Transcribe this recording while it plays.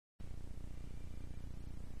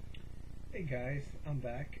Hey guys, I'm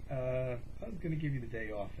back. I was going to give you the day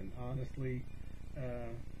off, and honestly,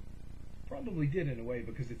 probably did in a way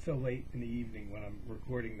because it's so late in the evening when I'm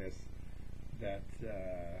recording this that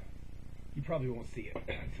you probably won't see it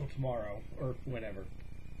until tomorrow or whenever.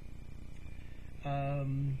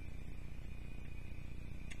 Well,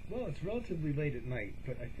 it's relatively late at night,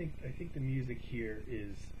 but I think the music here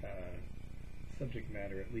is subject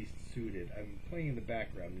matter at least suited. I'm playing in the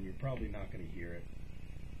background, and you're probably not going to hear it.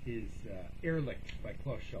 Is Ehrlicht by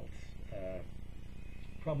Klaus Schulze.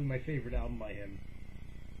 Probably my favorite album by him.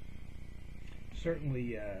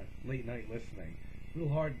 Certainly late night listening. A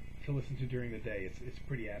little hard to listen to during the day. It's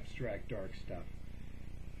pretty abstract, dark stuff.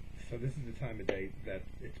 So this is the time of day that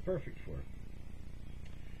it's perfect for.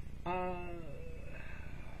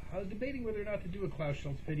 I was debating whether or not to do a Klaus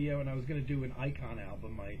Schulze video, and I was going to do an Icon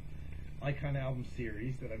album, my Icon album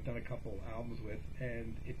series that I've done a couple albums with,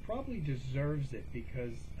 and it probably deserves it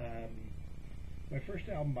because my first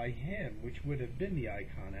album by him, which would have been the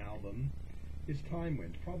Icon album, is Time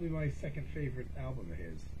Wind, probably my second favorite album of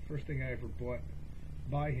his. First thing I ever bought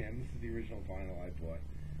by him. This is the original vinyl I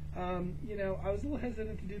bought. You know, I was a little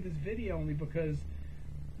hesitant to do this video only because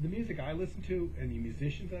the music I listen to and the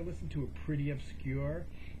musicians I listen to are pretty obscure,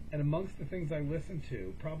 and amongst the things I listen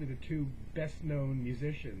to, probably the two best known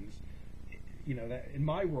musicians, you know, that in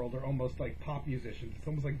my world are almost like pop musicians. It's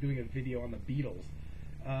almost like doing a video on the Beatles.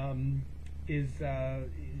 Is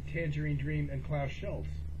Tangerine Dream and Klaus Schulze.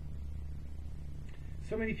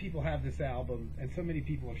 So many people have this album, and so many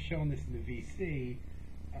people have shown this in the VC.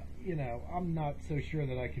 You know, I'm not so sure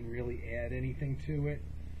that I can really add anything to it.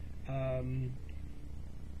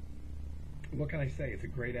 What can I say? It's a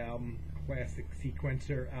great album, classic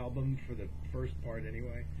sequencer album for the first part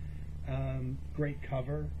anyway. Great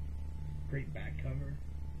cover. Great back cover.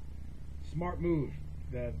 Smart move,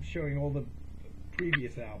 showing all the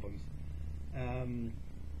previous albums,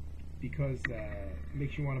 because it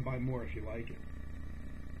makes you want to buy more if you like it.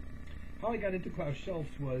 How I got into Klaus Schulze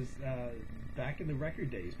was back in the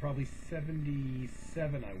record days, probably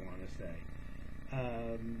 77 I want to say,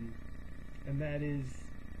 and that is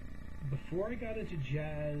before I got into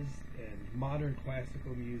jazz and modern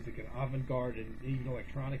classical music and avant-garde and even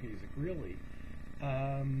electronic music, really.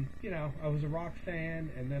 You know, I was a rock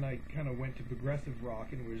fan, and then I kind of went to progressive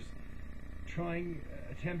rock and was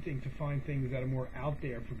attempting to find things that are more out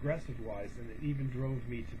there progressive-wise, and it even drove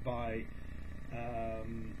me to buy, I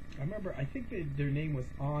remember, I think their name was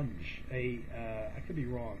Ange, I could be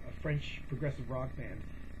wrong, a French progressive rock band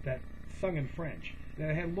that sung in French.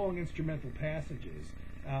 And it had long instrumental passages.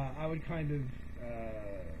 I would kind of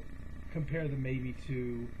compare them maybe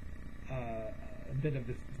to a bit of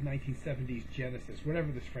this 1970s Genesis,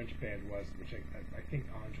 whatever this French band was, which I think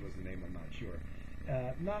Ange was the name, I'm not sure.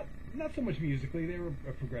 Not so much musically, they were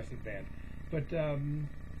a progressive band, but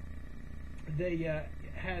they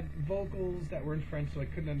had vocals that were in French, so I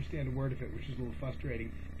couldn't understand a word of it, which was a little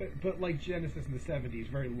frustrating. But like Genesis in the 70s,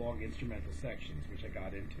 very long instrumental sections, which I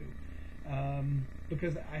got into.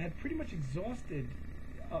 Because I had pretty much exhausted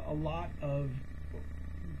a lot of,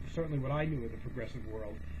 certainly what I knew of the progressive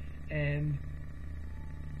world, and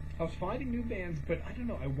I was finding new bands, but I don't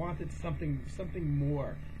know, I wanted something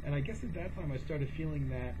more. And I guess at that time I started feeling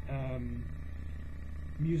that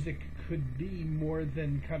music could be more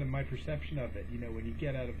than kind of my perception of it. You know, when you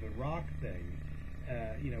get out of the rock thing,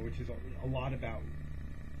 you know, which is a lot about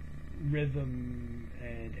rhythm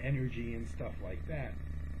and energy and stuff like that,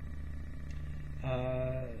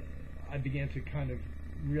 I began to kind of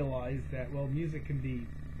realize that, well, music can be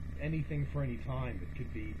anything for any time. It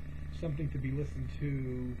could be something to be listened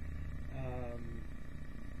to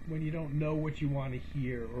when you don't know what you want to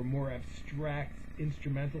hear, or more abstract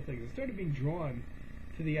instrumental things. I started being drawn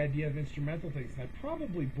to the idea of instrumental things, and I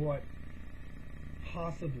probably bought,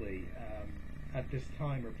 possibly at this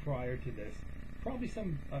time or prior to this, probably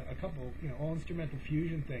a couple, you know, all instrumental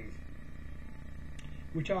fusion things,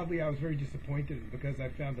 which oddly I was very disappointed in because I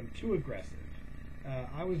found them too aggressive.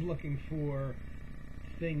 I was looking for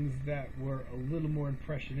things that were a little more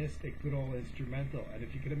impressionistic, but all instrumental. And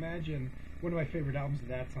if you could imagine, one of my favorite albums at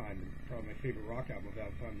that time, and probably my favorite rock album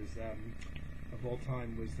of all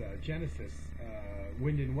time, was Genesis,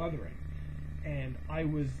 Wind and Wuthering. And I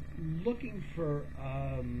was looking for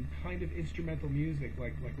kind of instrumental music,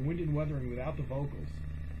 like Wind and Wuthering without the vocals,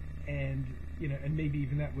 and you know, and maybe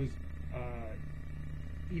even that was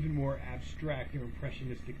even more abstract or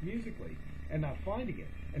impressionistic musically, and not finding it.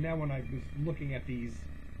 And now when I was looking at these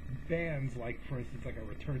bands, like for instance like a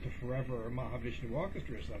Return to Forever or Mahavishnu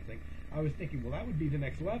Orchestra or something, I was thinking, well, that would be the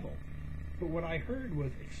next level. But what I heard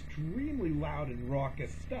was extremely loud and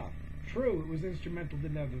raucous stuff, true, it was instrumental,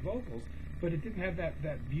 didn't have the vocals, but it didn't have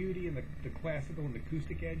that beauty and the classical and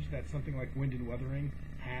acoustic edge that something like Wind and Wuthering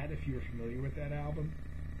had, if you were familiar with that album.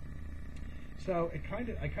 So I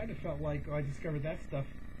kind of felt like I discovered that stuff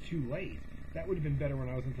too late. That would have been better when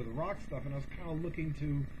I was into the rock stuff, and I was kind of looking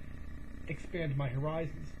to expand my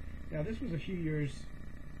horizons. Now, this was a few years,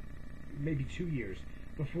 maybe 2 years,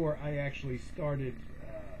 before I actually started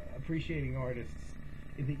appreciating artists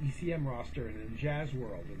in the ECM roster and in the jazz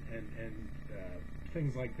world and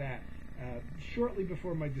things like that. Shortly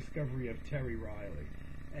before my discovery of Terry Riley.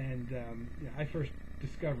 And I first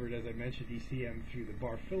discovered, as I mentioned, ECM through the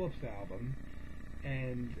Bar Phillips album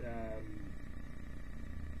and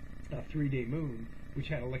 3-Day Moon, which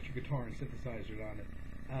had electric guitar and synthesizers on it.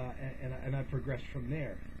 And I progressed from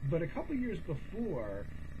there. But a couple years before,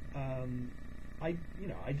 I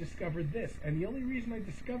discovered this, and the only reason I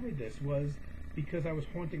discovered this was because I was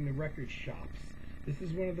haunting the record shops. This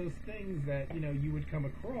is one of those things that you would come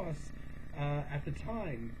across at the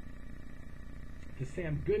time. The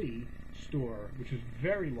Sam Goody store, which was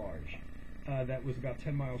very large, that was about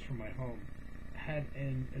 10 miles from my home, had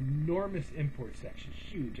an enormous import section,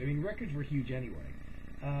 huge. I mean, records were huge anyway,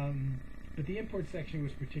 but the import section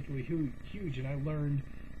was particularly huge, and I learned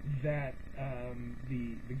that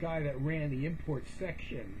the guy that ran the import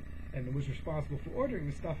section and was responsible for ordering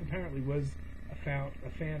the stuff apparently was a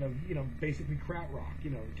fan of basically krautrock,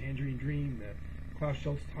 Tangerine Dream, the Klaus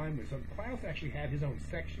Schulze Timeless. So Klaus actually had his own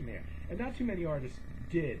section there, and not too many artists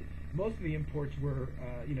did. Most of the imports were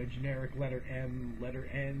generic letter M, letter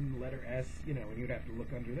N, letter S, and you'd have to look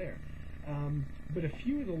under there. But a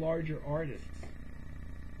few of the larger artists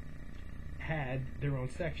had their own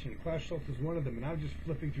section. Klaus Schulze was one of them, and I was just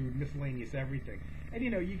flipping through miscellaneous everything. And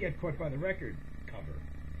you get caught by the record cover.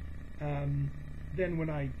 Then when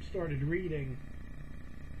I started reading,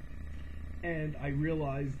 and I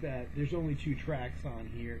realized that there's only 2 tracks on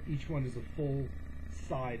here. Each one is a full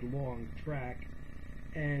side long track,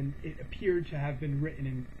 and it appeared to have been written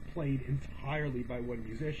and played entirely by one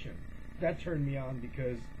musician. That turned me on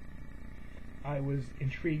because I was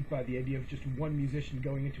intrigued by the idea of just one musician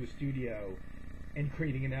going into a studio and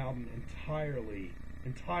creating an album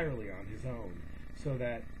entirely on his own, so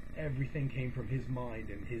that everything came from his mind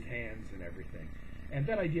and his hands and everything. And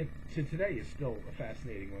that idea to today is still a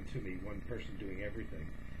fascinating one to me, one person doing everything.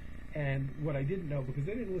 And what I didn't know, because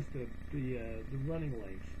they didn't list the running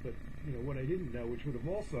lengths, but what I didn't know, which would have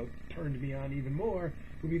also turned me on even more,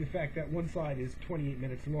 would be the fact that one side is 28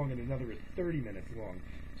 minutes long and another is 30 minutes long.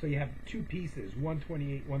 So you have 2 pieces, one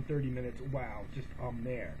 28, one 30 minutes. Wow, just I'm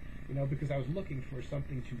there, because I was looking for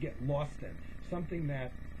something to get lost in, something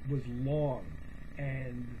that was long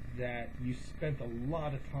and that you spent a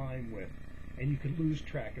lot of time with, and you could lose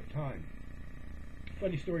track of time.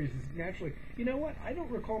 Funny story is naturally, I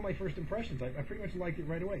don't recall my first impressions. I pretty much liked it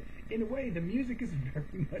right away. In a way, the music is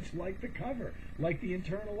very much like the cover, like the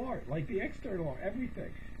internal art, like the external art,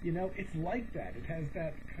 everything. It's like that. It has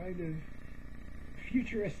that kind of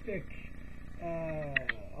futuristic,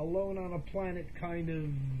 alone on a planet kind of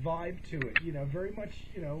vibe to it. Very much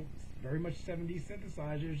 70s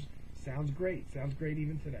synthesizers. Sounds great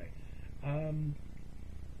even today.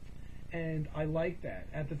 And I like that.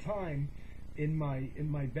 At the time, in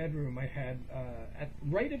my bedroom, I had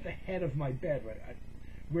right at the head of my bed,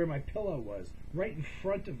 where my pillow was, right in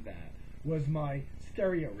front of that was my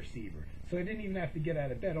stereo receiver. So I didn't even have to get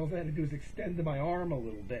out of bed. All I had to do was extend my arm a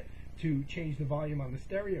little bit to change the volume on the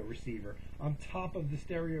stereo receiver. On top of the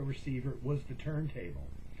stereo receiver was the turntable.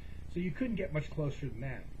 So you couldn't get much closer than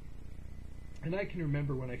that. And I can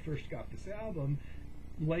remember when I first got this album,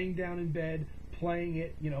 laying down in bed, playing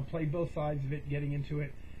it, play both sides of it, getting into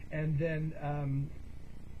it, and then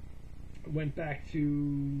went back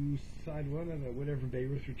to side 1 of whatever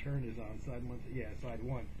Beirut's Return is on, side 1, side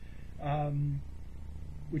 1,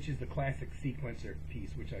 which is the classic sequencer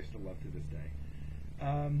piece, which I still love to this day,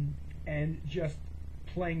 and just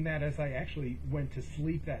playing that as I actually went to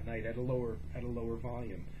sleep that night at a lower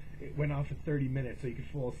volume. It went on for 30 minutes so you could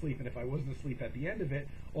fall asleep, and if I wasn't asleep at the end of it,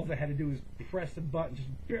 all I had to do was press a button, just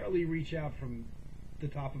barely reach out from the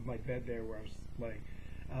top of my bed there where I was laying,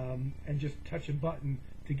 and just touch a button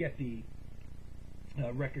to get the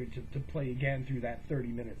record to play again through that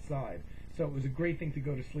 30-minute side. So it was a great thing to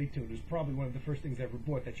go to sleep to. It was probably one of the first things I ever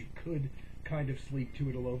bought that you could kind of sleep to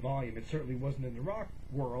at a low volume. It certainly wasn't in the rock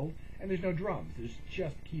world, and there's no drums. There's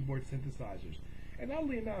just keyboard synthesizers. And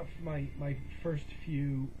oddly enough, my first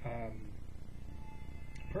few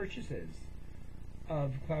purchases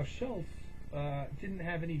of Klaus Schulze didn't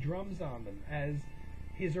have any drums on them, as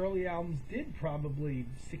his early albums did. Probably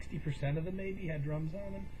 60% of them maybe had drums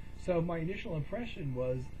on them. So my initial impression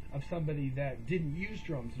was of somebody that didn't use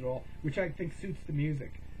drums at all, which I think suits the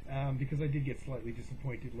music, because I did get slightly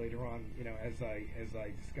disappointed later on, as I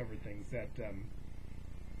discovered things that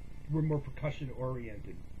were more percussion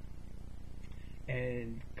oriented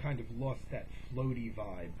and kind of lost that floaty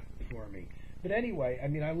vibe for me. But anyway, I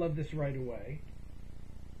mean, I love this right away.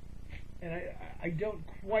 And I don't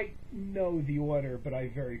quite know the order, but I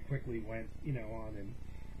very quickly went, on. And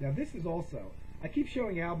now this is also, I keep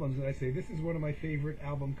showing albums and I say this is one of my favorite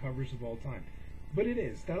album covers of all time. But it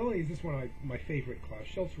is. Not only is this one of my favorite Klaus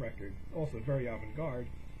Schulze record, also very avant-garde,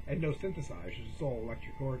 and no synthesizers, it's all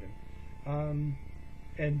electric organ.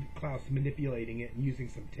 And Klaus manipulating it and using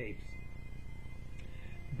some tapes.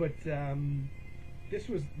 But this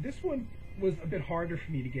one was a bit harder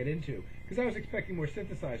for me to get into because I was expecting more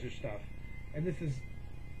synthesizer stuff, and this is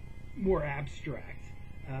more abstract,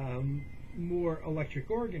 more electric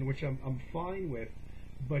organ, which I'm fine with,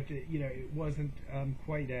 but it wasn't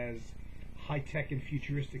quite as high-tech and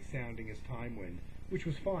futuristic sounding as Time Wind, which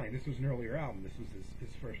was fine. This was an earlier album. This was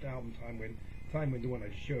his first album. Time Wind, the one I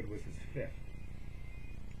just showed, was his fifth.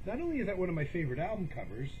 Not only is that one of my favorite album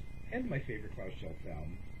covers and my favorite Klaus Schulze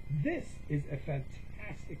album, this is a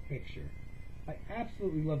fantastic picture. I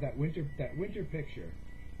absolutely love that winter picture.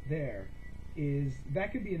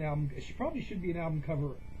 That could be an album. It probably should be an album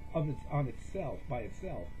cover by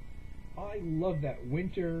itself. I love that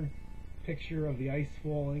winter picture of the ice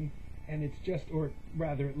falling, and it's just, or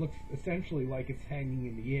rather, it looks essentially like it's hanging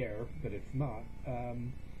in the air, but it's not.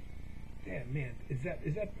 Damn, man, is that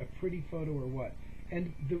a pretty photo or what?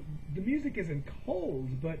 And the music isn't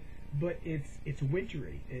cold, but it's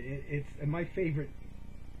wintry. And my favorite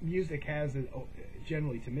music has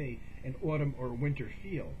generally, to me, an autumn or winter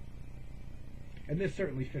feel, and this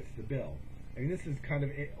certainly fits the bill. I mean, this is kind of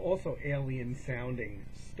also alien sounding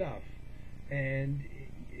stuff, and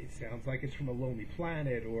it sounds like it's from a lonely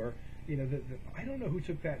planet, or I don't know who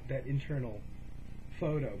took that internal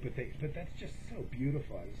photo, but that's just so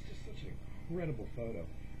beautiful. It's just such an incredible photo.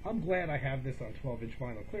 I'm glad I have this on 12-inch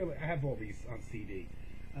vinyl. Clearly, I have all these on CD.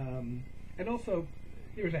 And also,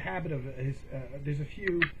 there's a habit of his. There's a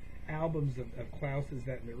few albums of Klaus's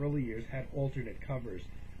that in the early years had alternate covers.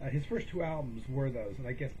 His first two albums were those, and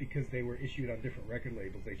I guess because they were issued on different record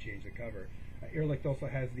labels, they changed the cover. Ehrlich also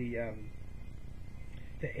has the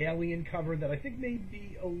alien cover that I think may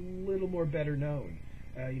be a little more better known.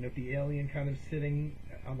 The alien kind of sitting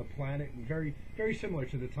on the planet, very very similar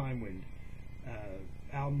to the Time Wind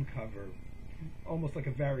album cover, almost like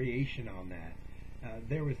a variation on that.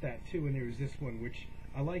 There was that too, and there was this one which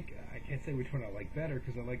I like. I can't say which one I like better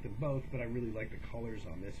because I like them both, but I really like the colors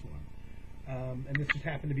on this one. And this just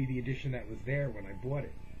happened to be the edition that was there when I bought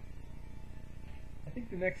it. I think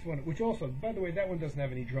the next one, which also, by the way, that one doesn't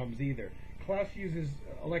have any drums either. Klaus uses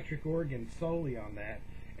electric organ solely on that,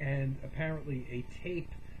 and apparently a tape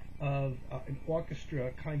of an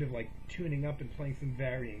orchestra kind of like tuning up and playing some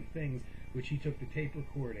varying things, which he took the tape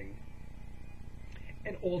recording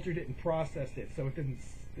and altered it and processed it so it didn't.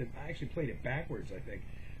 I actually played it backwards, I think,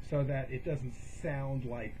 so that it doesn't sound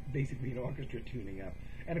like basically an orchestra tuning up.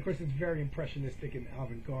 And of course, it's very impressionistic and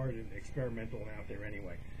avant-garde and experimental and out there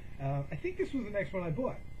anyway. I think this was the next one I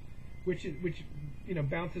bought, which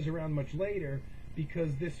bounces around much later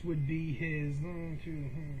because this would be his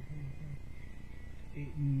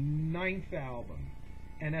ninth album.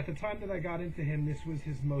 And at the time that I got into him, this was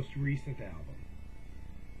his most recent album.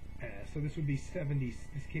 So this would be 70.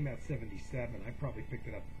 This came out 77. I probably picked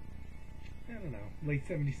it up, I don't know, late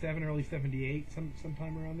 77, early 78,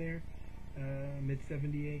 sometime around there, mid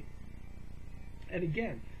 78. And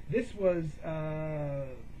again, this was,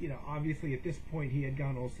 obviously at this point he had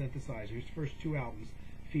gone all synthesizers. His first two albums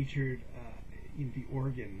featured the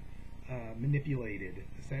organ manipulated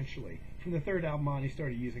essentially. From the third album on, he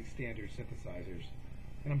started using standard synthesizers.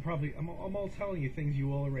 And I'm all telling you things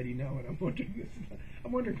you all already know, and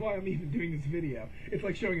I'm wondering why I'm even doing this video. It's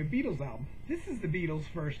like showing a Beatles album. This is the Beatles'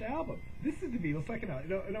 first album. This is the Beatles' second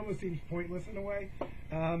album. It almost seems pointless in a way.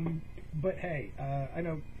 But hey, I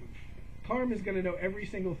know Carm is going to know every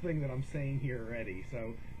single thing that I'm saying here already,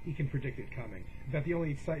 so he can predict it coming. In fact, the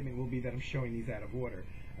only excitement will be that I'm showing these out of order,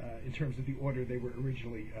 in terms of the order they were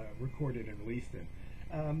originally recorded and released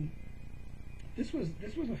in. This was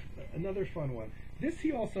another fun one. This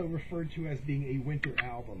he also referred to as being a winter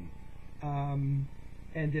album, and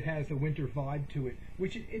it has a winter vibe to it,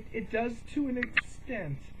 which it does to an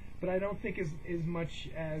extent, but I don't think as much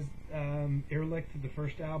as Ehrlich to the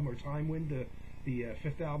first album or Time Wind, the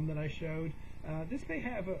fifth album that I showed. This may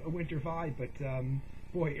have a winter vibe, but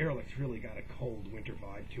boy, Ehrlich's really got a cold winter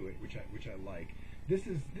vibe to it, which I like. this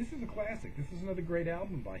is a classic. This is another great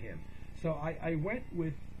album by him. So I went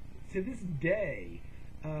with, to this day,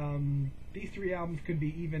 these three albums could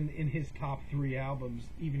be even in his top three albums,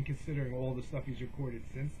 even considering all the stuff he's recorded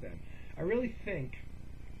since then. I really think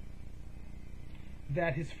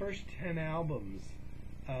that his first 10 albums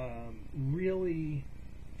really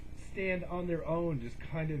stand on their own as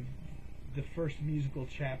kind of the first musical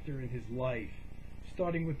chapter in his life,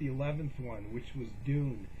 starting with the 11th one, which was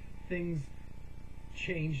Dune. Things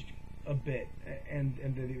changed a bit, and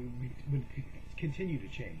that it would continue to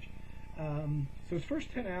change. So his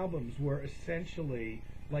first 10 albums were essentially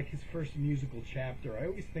like his first musical chapter. I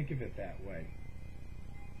always think of it that way.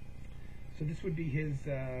 So this would be his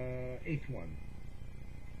 8th one.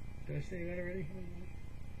 Did I say that already?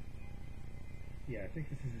 Yeah, I think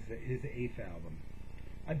this is his 8th album.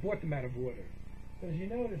 I bought them out of order. So as you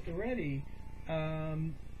noticed already,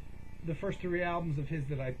 the first three albums of his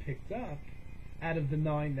that I picked up, out of the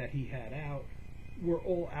 9 that he had out, were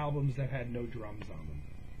all albums that had no drums on them,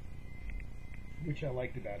 which I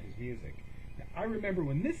liked about his music. Now, I remember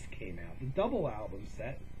when this came out, the double album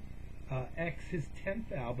set, X, his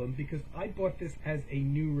 10th album, because I bought this as a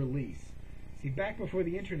new release. See, back before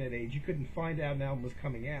the internet age, you couldn't find out an album was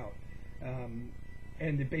coming out,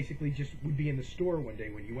 and it basically just would be in the store one day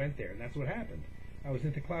when you went there, and that's what happened. I was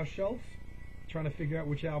into Klaus Schulze, trying to figure out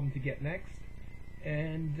which album to get next,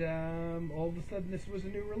 and all of a sudden this was a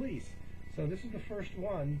new release. So this is the first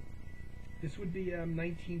one. This would be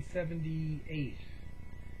 1978.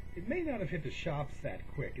 It may not have hit the shops that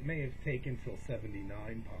quick. It may have taken till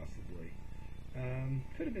 79 possibly.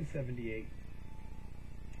 Could have been 78.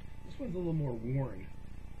 This one's a little more worn.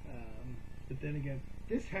 But then again,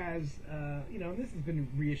 this has, this has been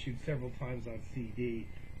reissued several times on CD.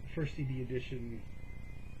 The first CD edition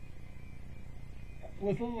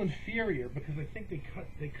was a little inferior because I think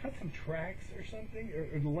they cut some tracks or something,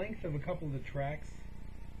 or the length of a couple of the tracks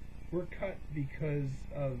were cut because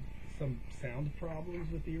of some sound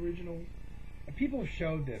problems with the original. People have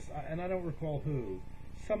showed this, and I don't recall who.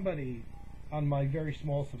 Somebody on my very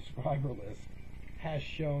small subscriber list has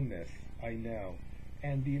shown this, I know.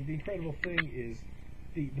 And the incredible thing is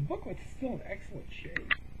the booklet's still in excellent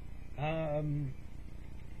shape. And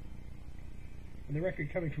the record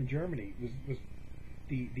coming from Germany was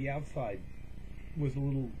the outside was a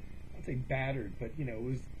little, I'd say battered, but it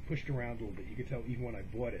was pushed around a little bit. You could tell even when I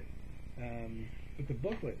bought it. But the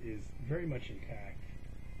booklet is very much intact.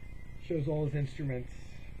 Shows all his instruments.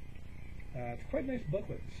 It's quite a nice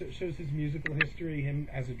booklet. It shows his musical history, him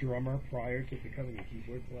as a drummer prior to becoming a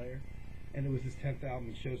keyboard player. And it was his 10th album.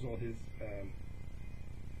 It shows all his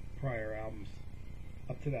prior albums.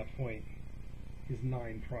 Up to that point, his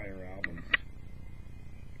 9 prior albums.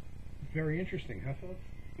 Very interesting, huh, folks?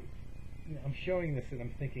 I'm showing this and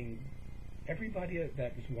I'm thinking, everybody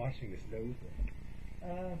that was watching this knows this.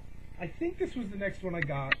 I think this was the next one I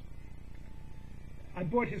got. I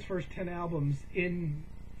bought his first 10 albums in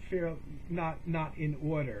not in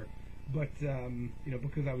order, but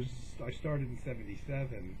because I started in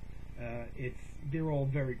 '77. They're all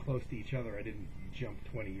very close to each other. I didn't jump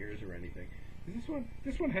 20 years or anything.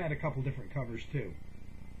 This one had a couple different covers too.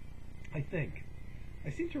 I think. I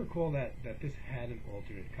seem to recall that this had an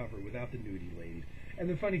alternate cover without the nudie ladies. And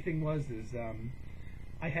the funny thing was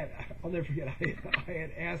I'll never forget, I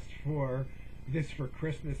had asked for this for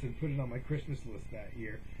Christmas and put it on my Christmas list that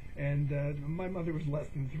year. And my mother was less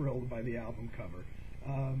than thrilled by the album cover.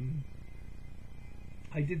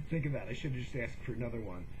 I did think of that. I should have just asked for another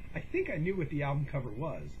one. I think I knew what the album cover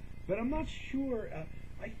was, but I'm not sure.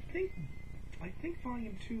 I think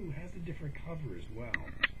Volume 2 has a different cover as well.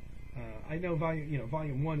 I know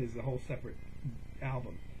Volume 1 is a whole separate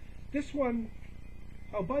album. This one,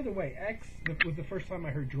 oh, by the way, X was the first time I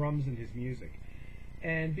heard drums in his music.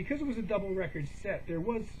 And because it was a double record set, there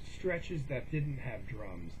was stretches that didn't have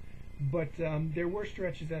drums. But there were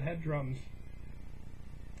stretches that had drums.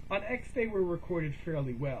 On X, they were recorded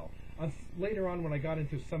fairly well. Later on, when I got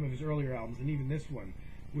into some of his earlier albums, and even this one,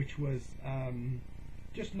 which was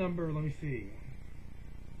just number, let me see.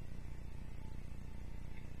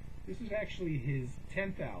 This is actually his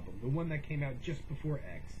 10th album, the one that came out just before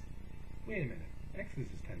X. Wait a minute. X is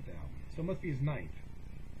his 10th album, so it must be his 9th.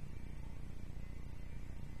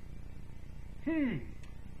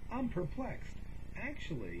 I'm perplexed.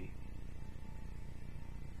 Actually,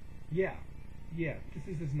 yeah, this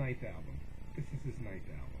is his 9th album.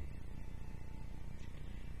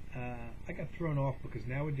 I got thrown off because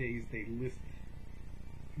nowadays they list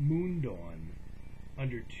Moondawn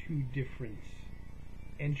under 2 different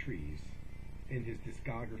entries in his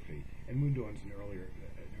discography, and Moondawn's an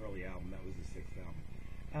early album. That was his 6th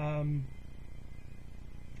album.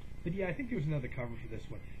 But yeah, I think there was another cover for this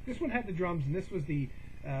one. This one had the drums, and this was the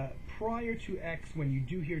prior to X. When you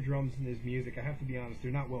do hear drums in his music, I have to be honest,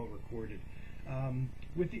 they're not well recorded.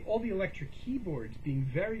 With all the electric keyboards being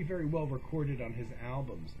very, very well recorded on his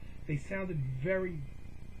albums, they sounded very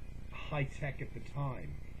high-tech at the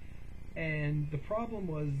time. And the problem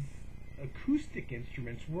was acoustic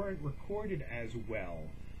instruments weren't recorded as well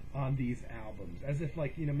on these albums, as if,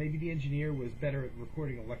 like, maybe the engineer was better at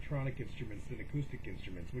recording electronic instruments than acoustic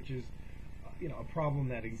instruments, which is a problem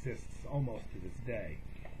that exists almost to this day,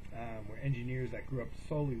 where engineers that grew up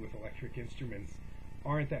solely with electric instruments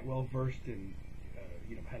aren't that well versed in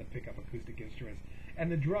how to pick up acoustic instruments.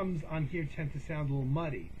 And the drums on here tend to sound a little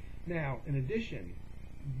muddy. Now, in addition,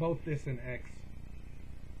 both this and X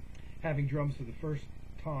having drums for the first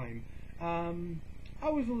time, I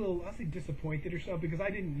was a little, I'll say, disappointed or so, because I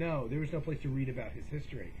didn't know, there was no place to read about his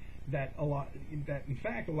history, that in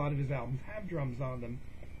fact a lot of his albums have drums on them.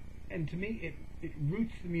 And to me, it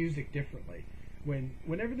roots the music differently.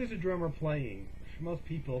 Whenever there's a drummer playing, for most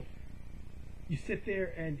people, you sit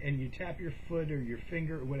there and you tap your foot or your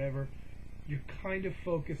finger or whatever, you're kind of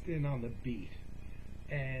focused in on the beat.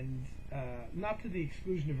 And not to the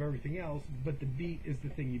exclusion of everything else, but the beat is the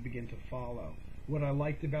thing you begin to follow. What I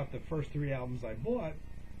liked about the first 3 albums I bought,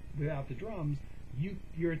 without the drums,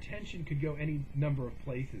 your attention could go any number of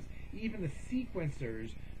places. Even the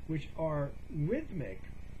sequencers, which are rhythmic,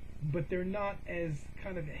 but they're not as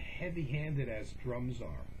kind of heavy-handed as drums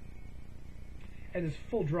are. And there's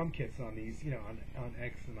full drum kits on these, on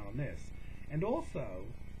X and on this. And also,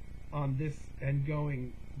 on this, and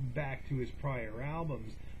going back to his prior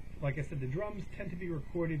albums, like I said, the drums tend to be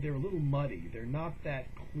recorded, they're a little muddy, they're not that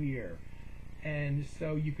clear. And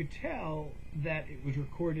so you could tell that it was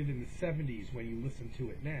recorded in the 70s when you listen to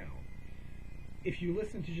it now. If you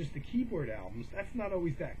listen to just the keyboard albums, that's not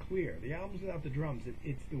always that clear. The albums without the drums,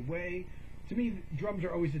 it's the way, to me, drums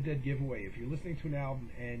are always a dead giveaway. If you're listening to an album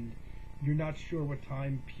and you're not sure what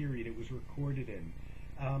time period it was recorded in,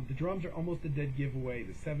 the drums are almost a dead giveaway.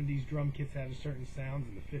 The 70s drum kits had a certain sounds,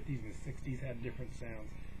 and the 50s and the 60s had different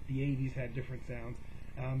sounds. The 80s had different sounds.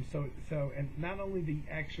 And not only the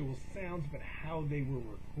actual sounds, but how they were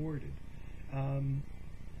recorded.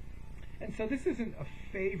 And so this isn't a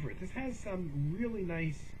favorite. This has some really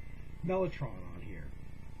nice mellotron on here.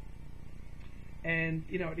 And,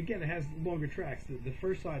 again, it has longer tracks. The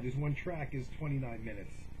first side, there's one track, is 29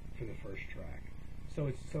 minutes for the first track. So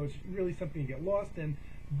it's really something to get lost in.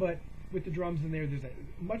 But with the drums in there, there's a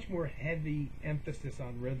much more heavy emphasis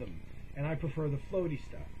on rhythm. And I prefer the floaty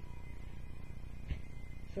stuff.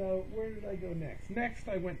 So where did I go next? Next,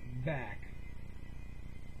 I went back.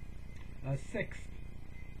 Sixth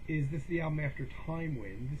is the album after Time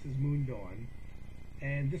Wind. This is Moon Dawn,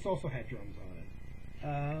 and this also had drums on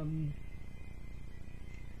it.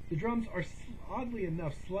 The drums are, oddly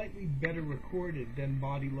enough, slightly better recorded than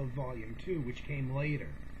Body Love Volume 2, which came later.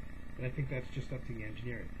 But I think that's just up to the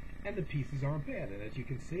engineering. And the pieces aren't bad. And as you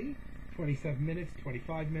can see, 27 minutes,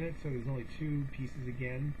 25 minutes, so there's only 2 pieces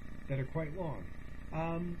again that are quite long.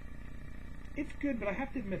 It's good, but I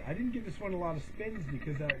have to admit, I didn't give this one a lot of spins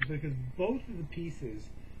because both of the pieces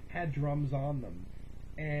had drums on them,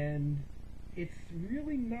 and it's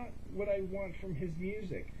really not what I want from his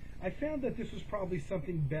music. I found that this was probably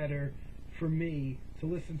something better for me to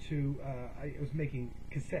listen to. I was making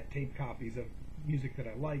cassette tape copies of music that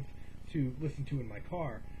I liked to listen to in my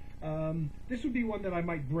car. This would be one that I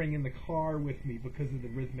might bring in the car with me because of the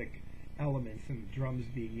rhythmic elements and the drums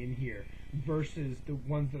being in here, versus the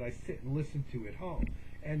ones that I sit and listen to at home.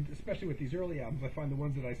 And especially with these early albums, I find the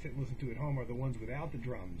ones that I sit and listen to at home are the ones without the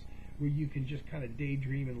drums, where you can just kind of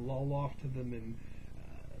daydream and lull off to them and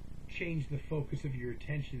change the focus of your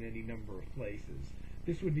attention any number of places.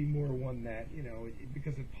 This would be more one that,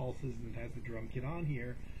 because it pulses and it has the drum kit on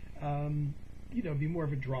here, be more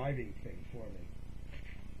of a driving thing for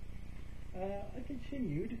me.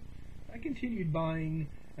 I continued buying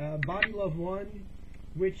Body Love 1,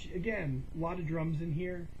 which, again, a lot of drums in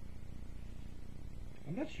here.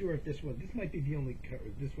 I'm not sure if this might be the only cover.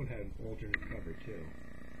 This one had an alternate cover, too.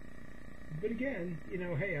 But again,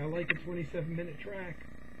 hey, I like a 27-minute track.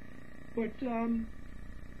 But,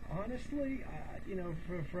 honestly,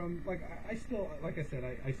 I still, like I said,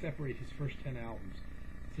 I separate his first 10 albums.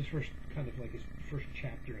 It's his first, kind of like his first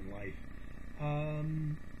chapter in life.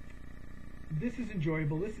 This is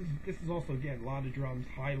enjoyable. This is also, again, a lot of drums,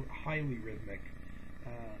 highly rhythmic,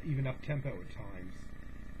 even up tempo at times.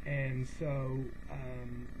 And so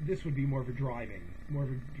this would be more of a driving,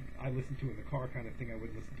 I listen to in the car kind of thing I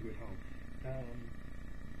would listen to at home.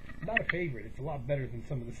 Not a favorite. It's a lot better than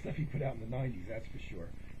some of the stuff he put out in the 90s, that's for sure.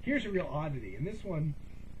 Here's a real oddity. In this one,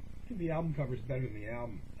 think the album cover is better than the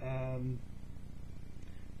album.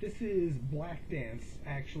 This is Black Dance,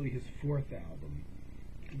 actually his fourth album.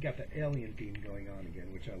 You got the alien theme going on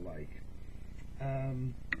again, which I like.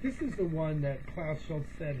 This is the one that Klaus Schulze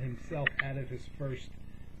said himself, out of his first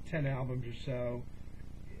 10 albums or so,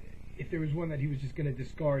 if there was one that he was just going to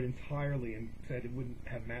discard entirely, and said it wouldn't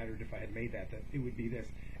have mattered if I had made that it would be this.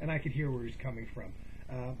 And I could hear where he's coming from.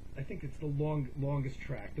 I think it's the longest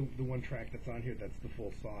track, the one track that's on here, that's the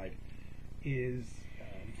full side, is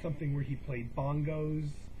something where he played bongos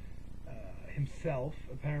himself,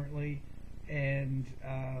 apparently, and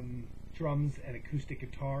drums and acoustic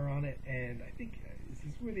guitar on it. And I think, is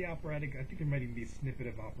this where the operatic, I think there might even be a snippet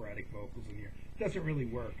of operatic vocals in here. It doesn't really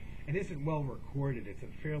work. It isn't well recorded. It's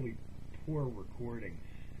a fairly poor recording.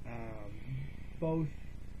 Both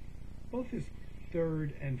his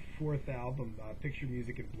third and fourth album, Picture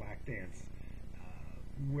Music and Black Dance,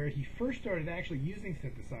 where he first started actually using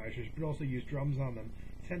synthesizers, but also used drums on them,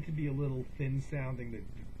 tend to be a little thin sounding. The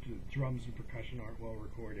drums and percussion aren't well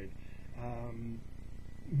recorded.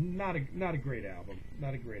 Not a great album.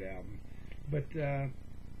 Not a great album. But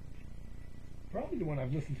probably the one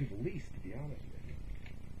I've listened to the least, to be honest with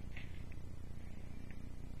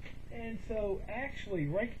you. And so, actually,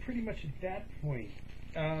 right pretty much at that point,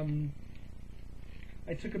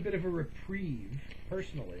 I took a bit of a reprieve,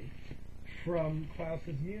 personally, from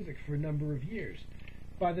Klaus's music for a number of years.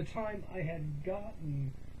 By the time I had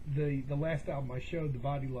gotten the last album I showed, The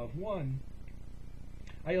Body Love 1,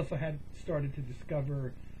 I also had started to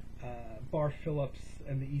discover Bar Phillips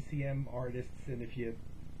and the ECM artists, and if you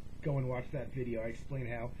go and watch that video, I explain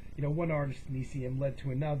how, you know, one artist in ECM led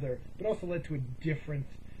to another, but also led to a different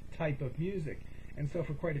type of music. And so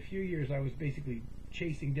for quite a few years I was basically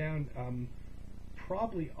chasing down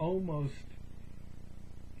probably almost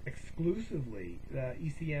exclusively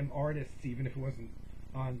ECM artists, even if it wasn't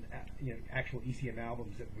on actual ECM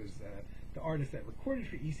albums. It was the artists that recorded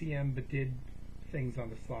for ECM but did things on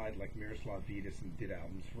the side, like Miroslav Vidas, and did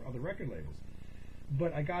albums for other record labels.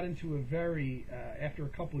 But I got into a very, after a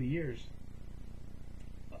couple of years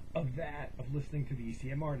of listening to the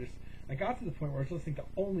ECM artists, I got to the point where I was listening to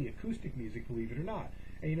only acoustic music, believe it or not.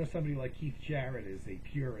 And you know, somebody like Keith Jarrett is a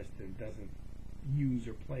purist and doesn't use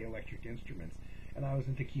or play electric instruments. And I was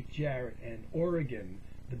into Keith Jarrett and Oregon,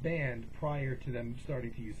 the band, prior to them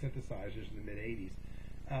starting to use synthesizers in the mid-'80s.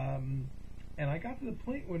 And I got to the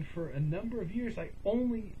point when, for a number of years, I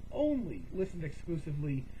only listened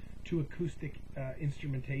exclusively to acoustic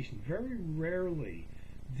instrumentation. Very rarely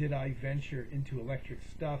did I venture into electric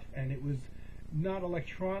stuff, and it was not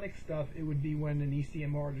electronic stuff. It would be when an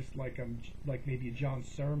ECM artist like maybe a John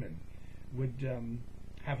Sermon would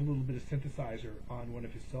have a little bit of synthesizer on one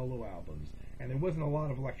of his solo albums, and there wasn't a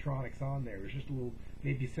lot of electronics on there. It was just a little,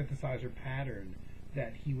 maybe synthesizer pattern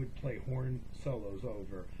that he would play horn solos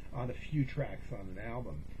over on a few tracks on an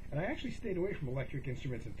album. And I actually stayed away from electric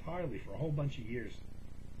instruments entirely for a whole bunch of years.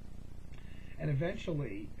 And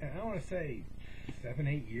eventually, and I want to say 7,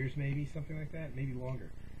 8 years maybe, something like that, maybe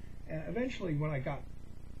longer. And eventually, when I got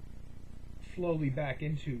slowly back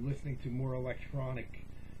into listening to more electronic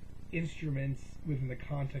instruments within the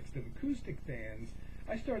context of acoustic bands,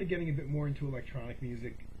 I started getting a bit more into electronic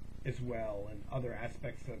music as well, and other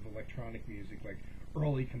aspects of electronic music, like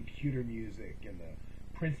early computer music and the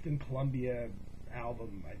Princeton Columbia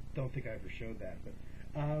album. I don't think I ever showed that,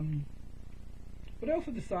 but I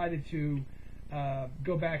also decided to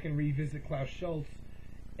go back and revisit Klaus Schulze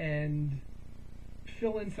and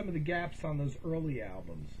fill in some of the gaps on those early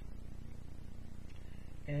albums.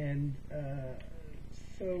 And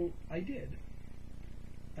so I did.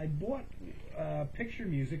 I bought Picture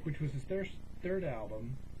Music, which was his third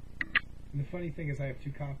album. And the funny thing is I have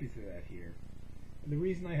 2 copies of that here. And the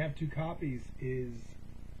reason I have 2 copies is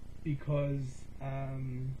because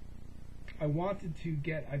I wanted to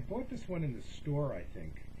get... I bought this one in the store, I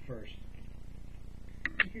think, first.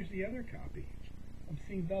 And here's the other copy. I'm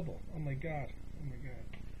seeing double. Oh my god. Oh my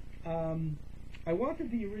god. I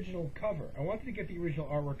wanted the original cover. I wanted to get the original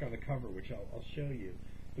artwork on the cover, which I'll show you,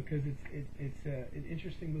 because it's an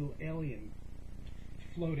interesting little alien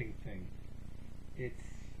floating thing. It's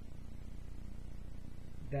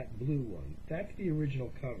that blue one. That's the original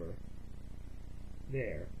cover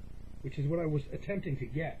there, which is what I was attempting to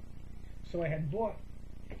get. So I had bought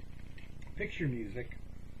Picture Music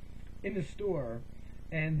in the store,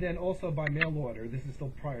 and then also by mail order. This is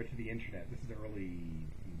still prior to the internet. This is early,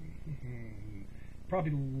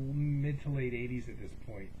 probably mid to late 80s at this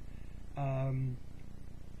point.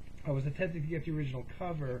 I was attempting to get the original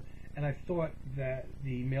cover, and I thought that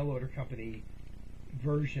the mail order company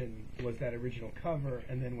version was that original cover,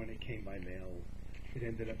 and then when it came by mail, it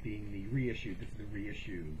ended up being the reissue. This is the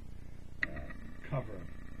reissue cover.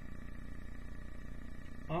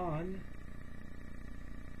 On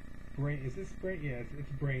Brain, is this Brain? Yeah,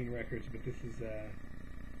 it's Brain Records, but this is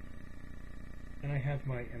and I have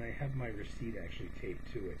my receipt actually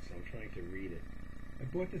taped to it, so I'm trying to read it. I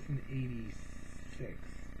bought this in '86,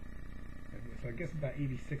 so I guess about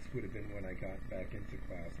 '86 would have been when I got back into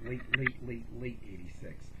Klaus. Late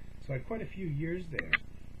 '86. So I had quite a few years there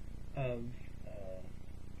of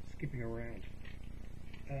skipping around.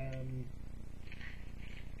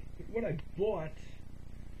 What I bought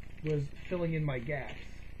was filling in my gaps,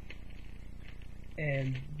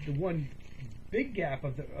 and the one big gap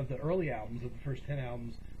of the early albums, of the first 10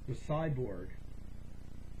 albums, was Cyborg,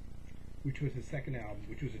 which was his second album,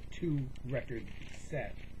 which was a 2-record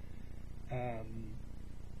set.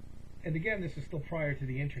 And again, this is still prior to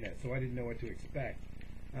the internet, so I didn't know what to expect.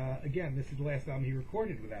 Again, this is the last album he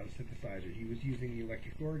recorded without a synthesizer. He was using the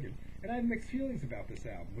electric organ, and I have mixed feelings about this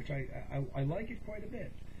album, which I like it quite a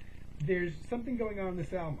bit. There's something going on in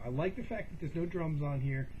this album. I like the fact that there's no drums on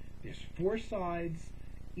here. There's 4 sides.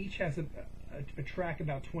 Each has a track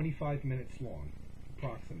about 25 minutes long,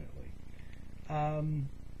 approximately.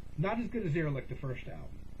 Not as good as Derelict, the first album.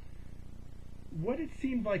 What it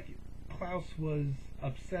seemed like Klaus was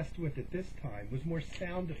obsessed with at this time was more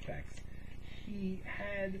sound effects. He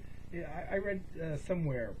had, I read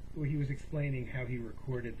somewhere where he was explaining how he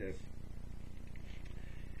recorded this,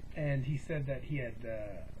 and he said that he had,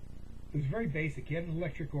 it was very basic. He had an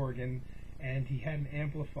electric organ, and he had an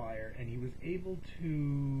amplifier, and he was able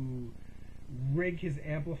to rig his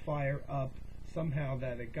amplifier up somehow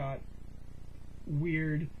that it got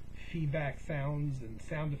weird feedback sounds and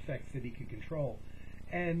sound effects that he could control.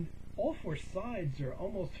 And all 4 sides are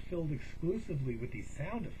almost filled exclusively with these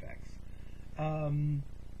sound effects.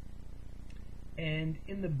 And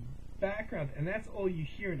in the background, and that's all you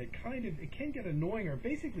hear, and it can get annoying, or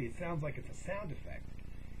basically it sounds like it's a sound effect.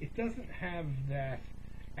 It doesn't have that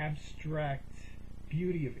abstract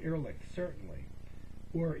beauty of Irrlicht, certainly,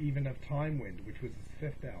 or even of Time Wind, which was his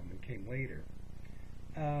 5th album and came later.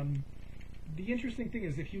 The interesting thing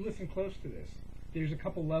is, if you listen close to this, there's a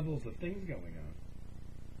couple levels of things going on.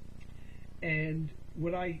 And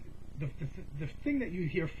the thing that you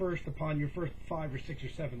hear first upon your first 5 or 6 or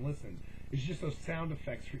 7 listens is just those sound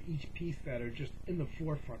effects for each piece that are just in the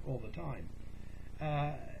forefront all the time.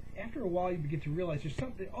 After a while, you begin to realize there's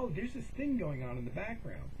something. Oh, there's this thing going on in the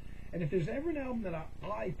background. And if there's ever an album that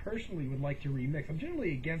I personally would like to remix, I'm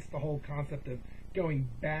generally against the whole concept of going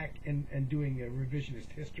back and doing a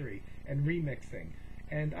revisionist history and remixing.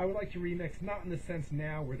 And I would like to remix not in the sense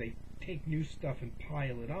now where they take new stuff and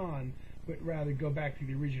pile it on, but rather go back to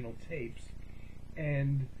the original tapes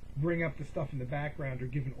and bring up the stuff in the background or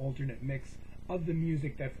give an alternate mix of the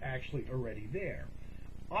music that's actually already there.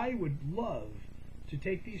 I would love to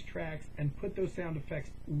take these tracks and put those sound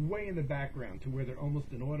effects way in the background to where they're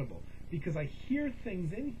almost inaudible, because I hear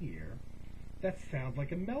things in here that sound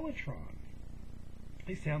like a mellotron.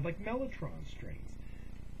 They sound like mellotron strings.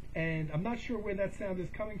 And I'm not sure where that sound is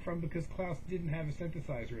coming from, because Klaus didn't have a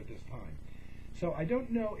synthesizer at this time. So I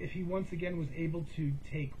don't know if he once again was able to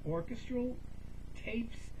take orchestral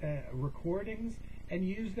tapes, recordings, and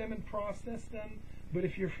use them and process them. But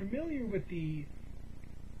if you're familiar with the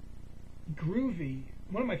groovy,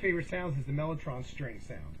 one of my favorite sounds is the mellotron string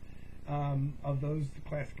sound of those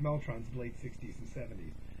classic mellotrons of the late 60s and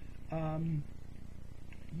 70s.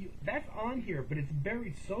 That's on here, but it's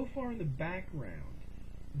buried so far in the background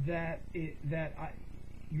that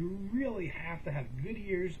you really have to have good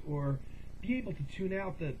ears or be able to tune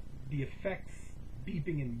out the effects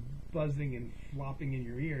beeping and buzzing and flopping in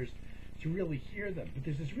your ears to really hear them. But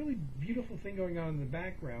there's this really beautiful thing going on in the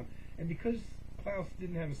background, and because Klaus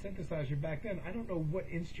didn't have a synthesizer back then, I don't know what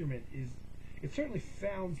instrument is. It certainly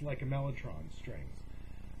sounds like a mellotron strings,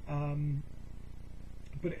 and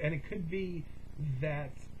it could be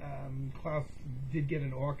that Klaus did get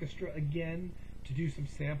an orchestra again to do some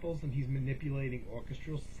samples, and he's manipulating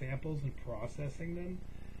orchestral samples and processing them.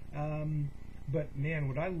 But man,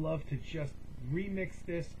 would I love to just remix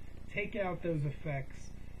this, take out those effects,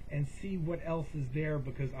 and see what else is there,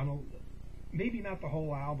 because maybe not the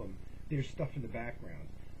whole album. There's stuff in the background,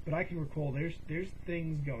 but I can recall there's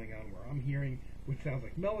things going on where I'm hearing what sounds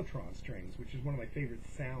like mellotron strings, which is one of my favorite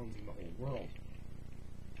sounds in the whole world.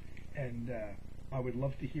 And I would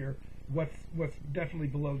love to hear what's definitely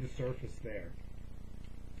below the surface there.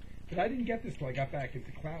 But I didn't get this till I got back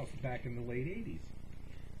into Klaus back in the late 80s.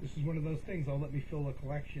 This is one of those things. I'll let me fill a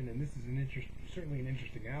collection, and this is certainly an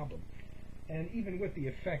interesting album. And even with the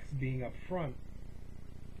effects being up front,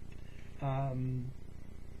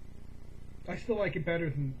 I still like it better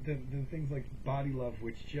than things like Body Love,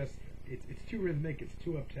 which just it's too rhythmic, it's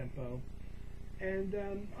too up tempo, and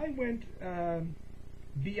I went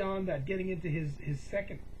beyond that, getting into his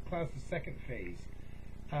second Klaus's second phase,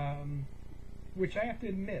 which I have to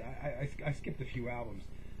admit I skipped a few albums,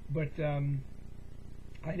 but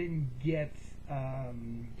I didn't get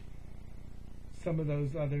some of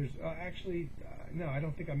those others. No, I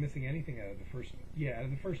don't think I'm missing anything out of the first. Yeah, out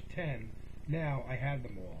of the first 10, now I had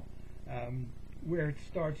them all. Where it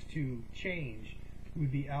starts to change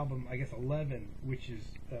with the album, I guess 11, which is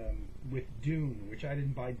with Dune, which I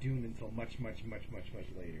didn't buy Dune until much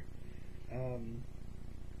later.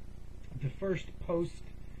 The first post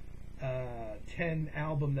 10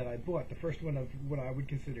 album that I bought, the first one of what I would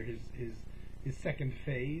consider his second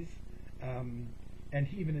phase, and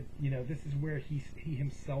he even, this is where he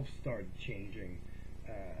himself started changing.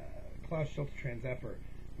 Klaus Schulze Trans Epper,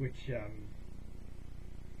 which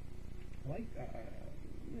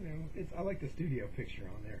I like the studio picture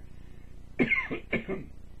on there.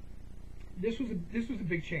 This was a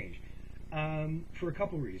big change for a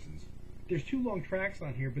couple reasons. There's 2 long tracks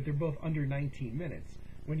on here, but they're both under 19 minutes.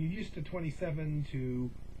 When you're used to 27 to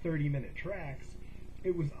 30-minute tracks,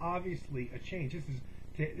 it was obviously a change.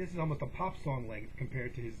 This is almost a pop song length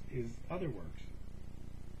compared to his other works.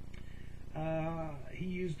 He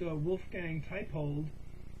used a Wolfgang Tiepold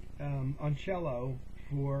on cello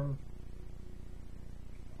for.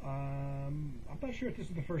 I'm not sure if this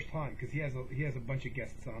is the first time, because he has a bunch of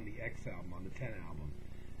guests on the X album, on the 10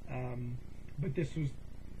 album, but this was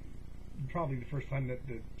probably the first time that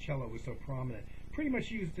the cello was so prominent. Pretty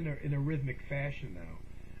much used in a rhythmic fashion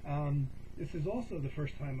now. This is also the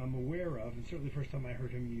first time I'm aware of, and certainly the first time I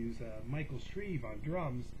heard him use Michael Shreve on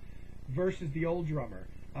drums versus the old drummer.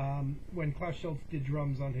 When Klaus Schulze did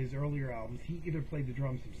drums on his earlier albums, he either played the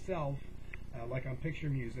drums himself, like on Picture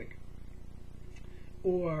Music,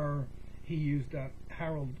 or he used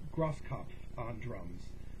Harold Grosskopf on drums,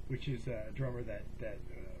 which is a drummer that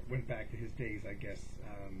went back to his days, I guess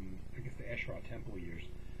the Eshrau Temple years.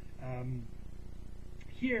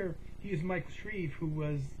 Here, he used Michael Shreve, who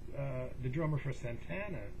was the drummer for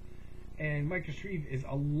Santana, and Michael Shreve is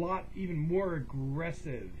a lot even more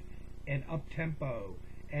aggressive and up-tempo,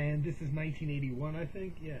 and this is 1981, I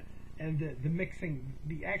think, yeah, and the mixing,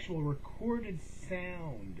 the actual recorded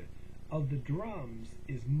sound of the drums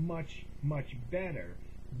is much better,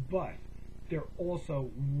 but they're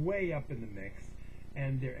also way up in the mix,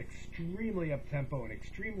 and they're extremely up-tempo and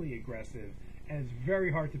extremely aggressive, and it's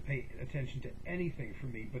very hard to pay attention to anything for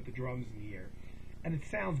me but the drums in here. And it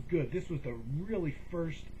sounds good. This was the really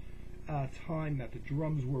first time that the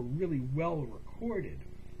drums were really well recorded,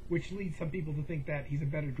 which leads some people to think that he's a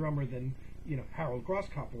better drummer than Harold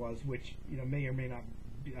Grosskopf was, which may or may not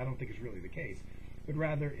be, I don't think is really the case. But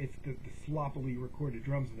rather it's the sloppily recorded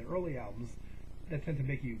drums in the early albums that tend to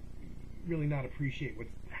make you really not appreciate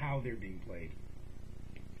how they're being played.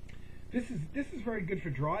 This is very good for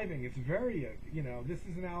driving. It's very this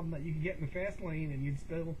is an album that you can get in the fast lane and you'd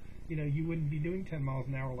still you wouldn't be doing 10 miles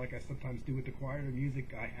an hour like I sometimes do with the quieter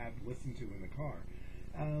music I have listened to in the car.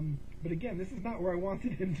 But again, this is not where I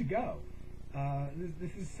wanted him to go.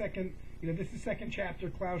 This is second chapter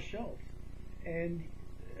Klaus Schulze, and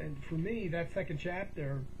for me that second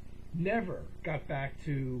chapter never got back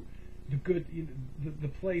to the good the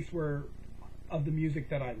place where of the music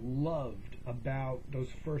that I loved about those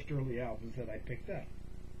first early albums that I picked up.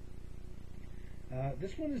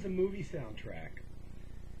 This one is a movie soundtrack,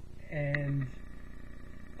 and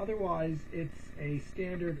otherwise it's a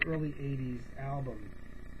standard early 80s album.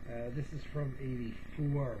 This is from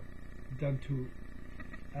 84, done to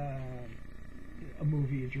a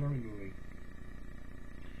German movie.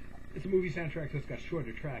 It's a movie soundtrack, so it's got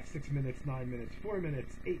shorter tracks, 6 minutes, 9 minutes, 4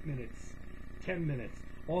 minutes, 8 minutes, 10 minutes.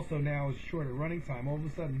 Also now is shorter running time. All of a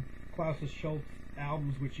sudden, Klaus Schulze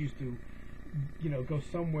albums, which used to, go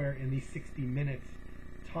somewhere in the 60-minute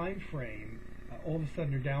time frame, all of a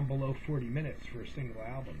sudden are down below 40 minutes for a single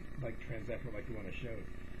album, like Trans Epper, like the one I showed.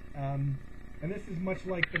 And this is much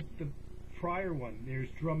like the prior one. There's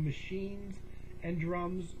drum machines and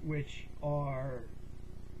drums, which are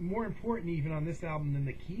more important even on this album than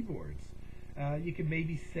the keyboards. You could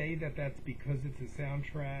maybe say that that's because it's a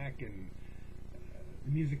soundtrack and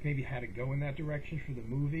the music maybe had to go in that direction for the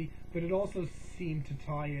movie, but it also seemed to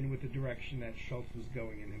tie in with the direction that Schulze was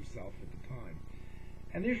going in himself at the time.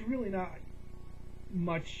 And there's really not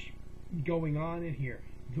much going on in here.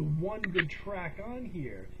 The one good track on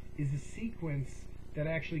here is a sequence that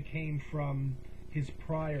actually came from his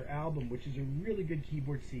prior album, which is a really good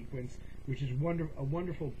keyboard sequence, which is a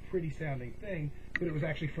wonderful, pretty sounding thing, but it was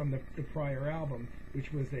actually from the prior album,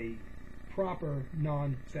 which was a proper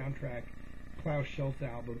non-soundtrack Klaus Schulze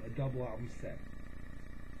album, a double album set.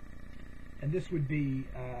 And this would be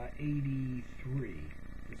 83.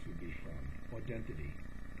 This would be from Identity.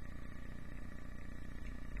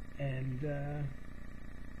 And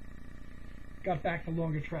got back the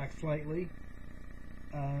longer track slightly.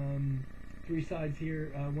 3 sides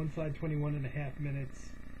here. One side 21.5 minutes,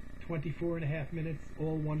 24.5 minutes,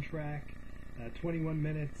 all one track, 21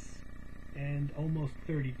 minutes, and almost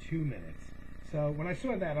 32 minutes. So when I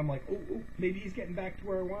saw that, I'm like, oh, maybe he's getting back to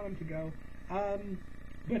where I want him to go.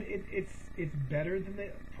 But it's better than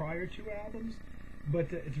the prior 2 albums,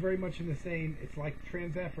 but it's very much in the same. It's like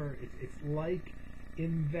Trans Effort. It's like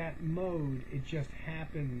in that mode. It just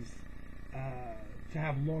happens to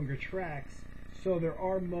have longer tracks. So there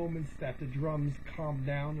are moments that the drums calm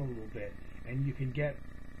down a little bit, and you can get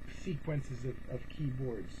sequences of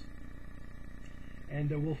keyboards. And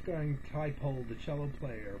Wolfgang Teipold, the cello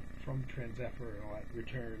player from Trans Effort,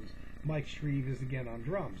 returns. Mike Shreve is again on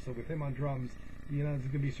drums. So with him on drums, there's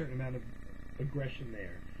going to be a certain amount of aggression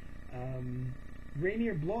there.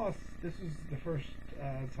 Rainier Bloss, this is the first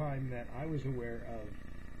time that I was aware of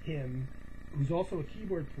him, who's also a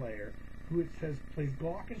keyboard player, who it says plays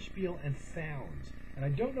glockenspiel and sounds. And I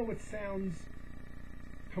don't know what sounds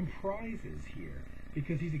comprises here,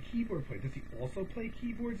 because he's a keyboard player. Does he also play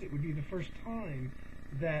keyboards? It would be the first time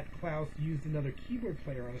that Klaus used another keyboard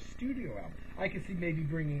player on a studio album. I could see maybe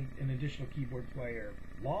bringing an additional keyboard player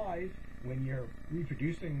live when you're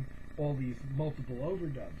reproducing all these multiple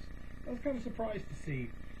overdubs. I was kind of surprised to see,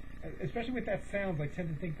 especially with that sounds. I tend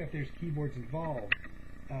to think that there's keyboards involved,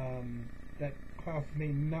 that Klaus may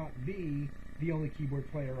not be the only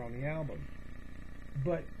keyboard player on the album.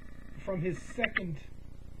 But from his second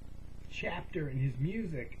chapter in his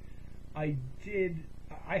music, I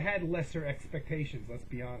had lesser expectations, let's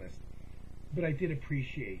be honest, but I did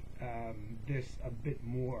appreciate this a bit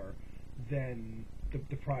more than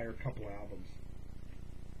the prior couple albums.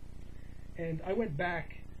 And I went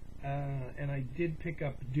back and I did pick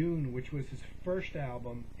up Dune, which was his first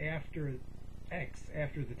album after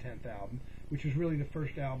after the 10th album, which was really the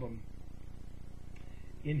first album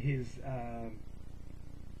in his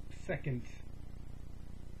second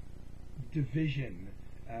division,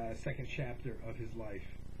 second chapter of his life.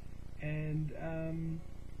 And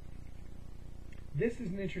this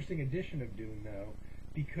is an interesting edition of Dune, though,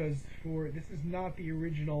 because this is not the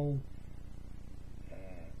original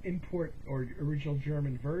import or original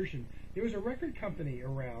German version. There was a record company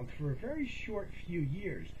around for a very short few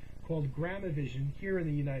years called Gramavision here in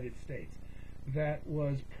the United States that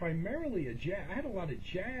was primarily a jazz. I had a lot of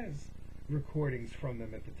jazz recordings from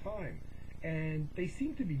them at the time, and they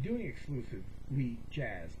seemed to be doing exclusively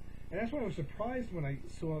jazz. And that's why I was surprised when I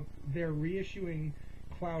saw they're reissuing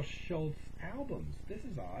Klaus Schulze albums. This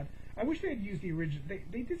is odd. I wish they had used the original.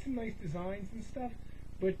 They did some nice designs and stuff,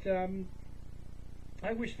 but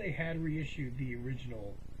I wish they had reissued the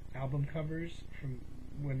original album covers from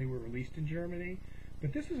when they were released in Germany.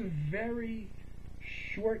 But this is a very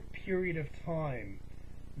short period of time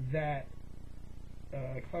that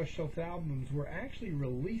Klaus Schulze albums were actually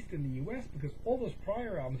released in the U.S., because all those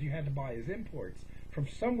prior albums you had to buy as imports from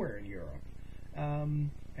somewhere in Europe. And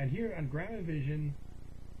here on Gramavision,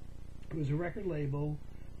 it was a record label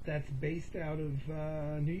that's based out of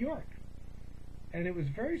New York. And it was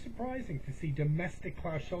very surprising to see domestic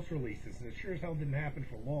Klaus Schulze releases, and it sure as hell didn't happen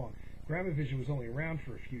for long. Gramavision was only around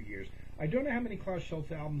for a few years. I don't know how many Klaus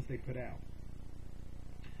Schulze albums they put out.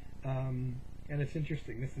 And it's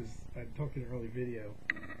interesting. This is, I talked in an early video,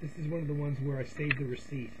 this is one of the ones where I saved the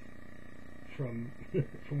receipt from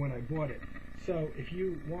when I bought it. So if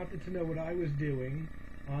you wanted to know what I was doing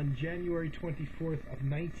on January 24th of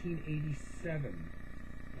 1987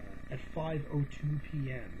 at 5:02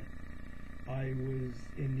 p.m., I was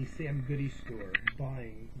in the Sam Goody store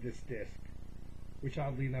buying this disc, which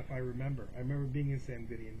oddly enough I remember. I remember being in Sam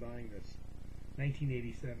Goody and buying this,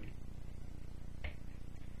 1987.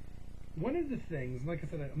 One of the things, like I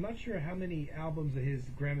said, I'm not sure how many albums of his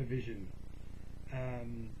Gramavision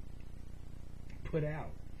put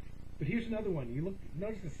out, but here's another one. You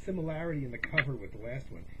notice the similarity in the cover with the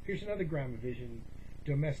last one. Here's another Gramavision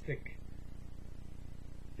domestic.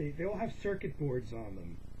 They all have circuit boards on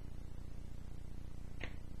them,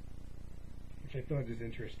 which I thought was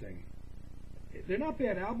interesting. They're not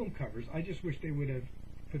bad album covers. I just wish they would have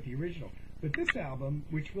put the original. But this album,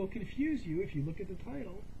 which will confuse you if you look at the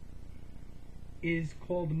title, is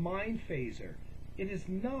called Mind Phaser. It is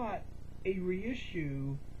not a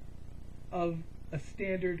reissue of a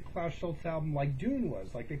standard Klaus Schulze album like Dune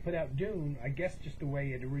was. Like they put out Dune, I guess just the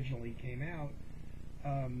way it originally came out,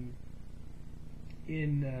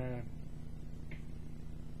 in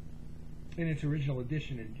in its original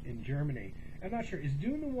edition in Germany. I'm not sure. Is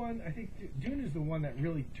Dune the one? I think Dune is the one that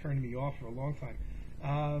really turned me off for a long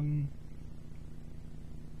time.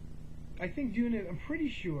 I think Dune, I'm pretty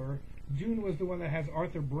sure Dune was the one that has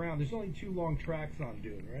Arthur Brown. There's only 2 long tracks on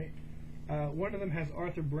Dune, right? One of them has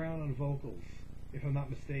Arthur Brown on vocals, if I'm not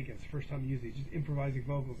mistaken. It's the first time I used it. He's just improvising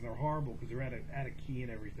vocals, and they're horrible because they're out of key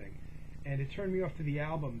and everything. And it turned me off to the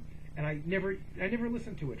album, and I never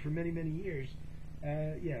listened to it for many, many years.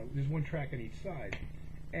 Yeah, there's 1 track on each side.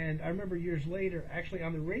 And I remember years later, actually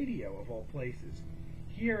on the radio of all places,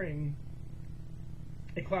 hearing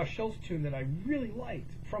a Klaus Schulze tune that I really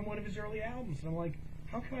liked from one of his early albums. And I'm like,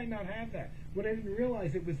 how can I not have that? What I didn't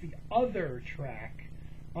realize, it was the other track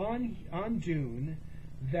on Dune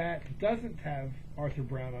that doesn't have Arthur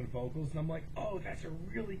Brown on vocals. And I'm like, oh, that's a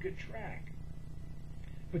really good track.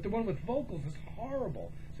 But the one with vocals is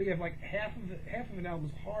horrible. So you have like half of an album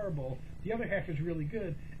is horrible, the other half is really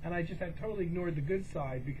good, and I just had totally ignored the good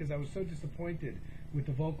side because I was so disappointed with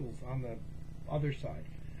the vocals on the other side.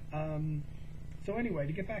 So anyway,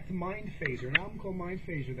 to get back to Mind Phaser, an album called Mind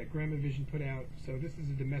Phaser that Gramavision put out. So this is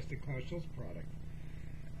a domestic Klaus Schulze product.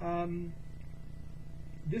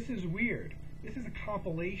 This is weird. This is a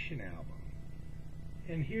compilation album,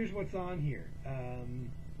 and here's what's on here.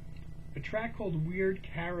 A track called Weird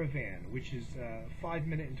Caravan, which is a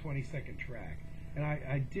 5-minute and 20-second track. And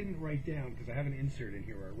I didn't write down, because I have an insert in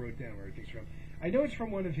here where I wrote down where everything's from. I know it's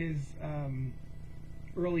from one of his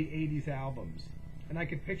early 80s albums, and I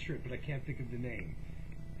could picture it, but I can't think of the name.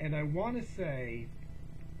 And I want to say,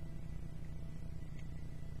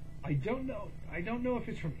 I don't know if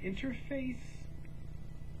it's from Interface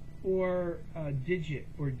or Dig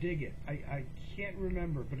It. I can't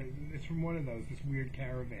remember, but it's from one of those, this Weird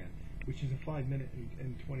Caravan, which is a 5-minute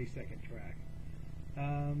and 20-second track.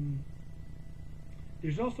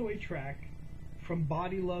 There's also a track from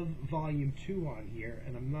Body Love Volume 2 on here,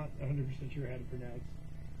 and I'm not 100% sure how to pronounce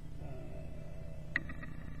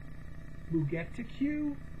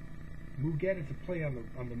Mugetticu? Muget is a play on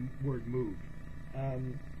the word move,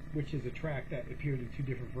 which is a track that appeared in 2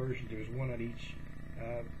 different versions. There was one on each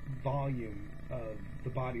volume of the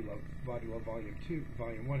Body Love Volume 2.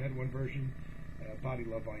 Volume 1 had one version, Body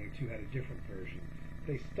Love Volume 2 had a different version.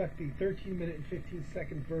 They stuck the 13-minute and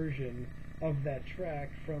 15-second version of that track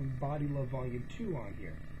from Body Love Volume 2 on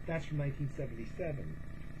here. That's from 1977.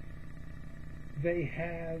 They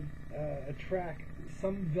have a track,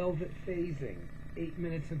 Some Velvet Phasing, 8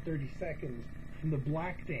 minutes and 30 seconds, from the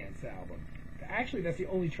Black Dance album. Actually, that's the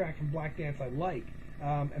only track from Black Dance I like,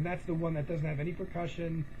 and that's the one that doesn't have any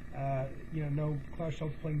percussion, no Klaus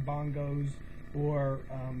Schulze playing bongos, or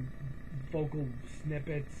vocal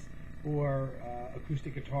snippets, or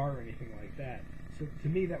acoustic guitar, or anything like that. So to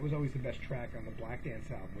me, that was always the best track on the Black Dance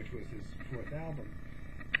album, which was his 4th album.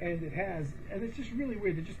 And it's just really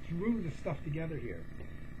weird. They just threw the stuff together here.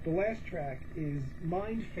 The last track is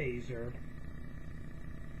Mind Phaser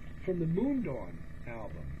from the Moon Dawn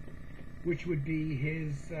album, which would be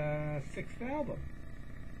his 6th album.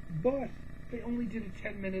 But they only did a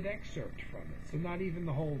 10-minute excerpt from it, so not even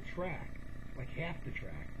the whole track, like half the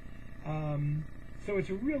track. So it's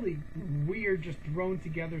a really weird, just thrown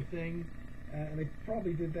together thing, and they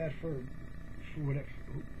probably did that for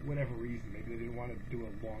whatever reason. Maybe they didn't want to do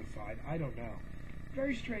it alongside. I don't know.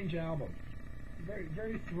 Very strange album. Very,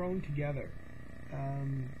 very thrown together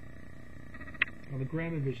on the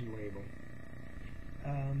Gramavision label.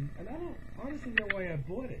 And I don't honestly know why I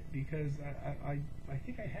bought it, because I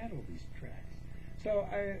think I had all these tracks. So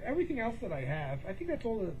everything else that I have, I think that's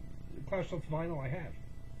all the Klaus Schulze vinyl I have.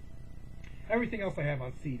 Everything else I have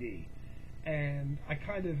on CD. And I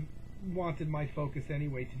kind of wanted my focus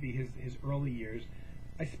anyway to be his early years.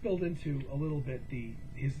 I spilled into a little bit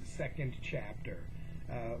his 2nd chapter,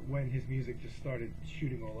 when his music just started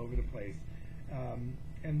shooting all over the place.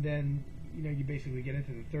 And then, you basically get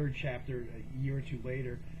into the 3rd chapter a year or 2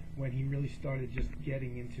 later, when he really started just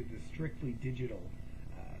getting into the strictly digital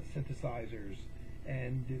synthesizers,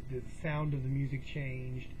 and the sound of the music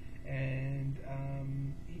changed, and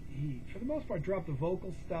he for the most part dropped the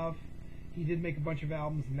vocal stuff. He did make a bunch of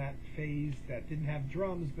albums in that phase that didn't have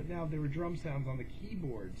drums, but now there were drum sounds on the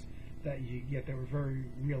keyboards that you get that were very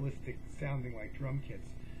realistic, sounding like drum kits.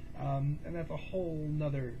 And that's a whole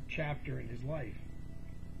nother chapter in his life.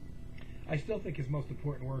 I still think his most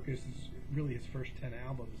important work is really his first 10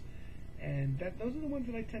 albums. And those are the ones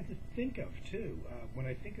that I tend to think of, too, when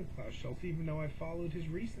I think of Klaus Schulze, even though I followed his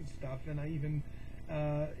recent stuff, and I even,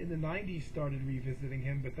 in the 90s, started revisiting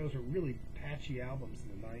him, but those are really patchy albums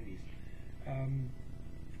in the 90s.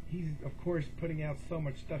 He's, of course, putting out so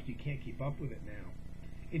much stuff you can't keep up with it now,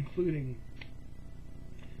 including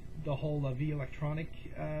the whole The Electronic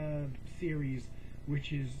series,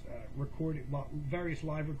 which is various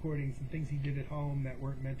live recordings and things he did at home that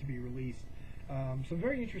weren't meant to be released. Some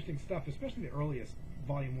very interesting stuff, especially the earliest,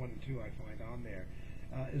 Volume 1 and 2, I find on there,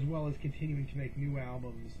 as well as continuing to make new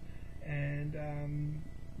albums and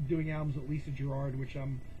doing albums with Lisa Gerrard, which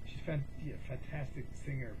she's a fantastic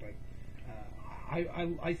singer, but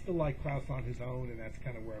I still like Klaus on his own, and that's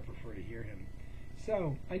kind of where I prefer to hear him.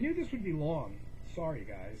 So, I knew this would be long. Sorry,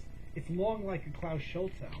 guys. It's long like a Klaus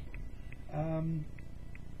Schulze album.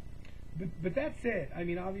 But that's it. I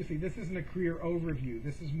mean, obviously, this isn't a career overview.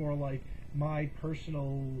 This is more like my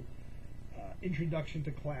personal introduction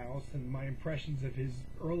to Klaus and my impressions of his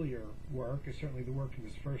earlier work, or certainly the work of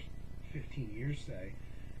his first 15 years, say,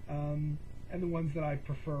 and the ones that I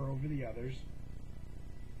prefer over the others.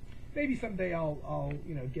 Maybe someday I'll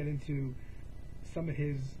get into some of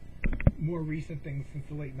his more recent things since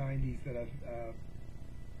the late 90s that I've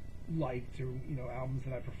liked, or albums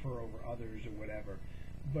that I prefer over others or whatever.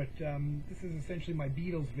 But this is essentially my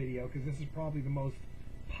Beatles video, because this is probably the most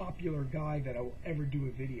popular guy that I will ever do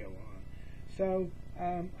a video on. So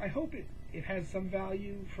I hope it has some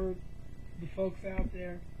value for the folks out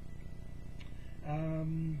there.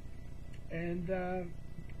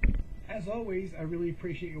 As always, I really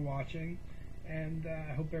appreciate you watching, and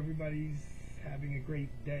I hope everybody's having a great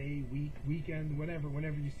day, week, weekend, whenever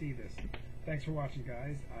you see this. Thanks for watching,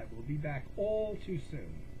 guys. I will be back all too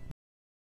soon.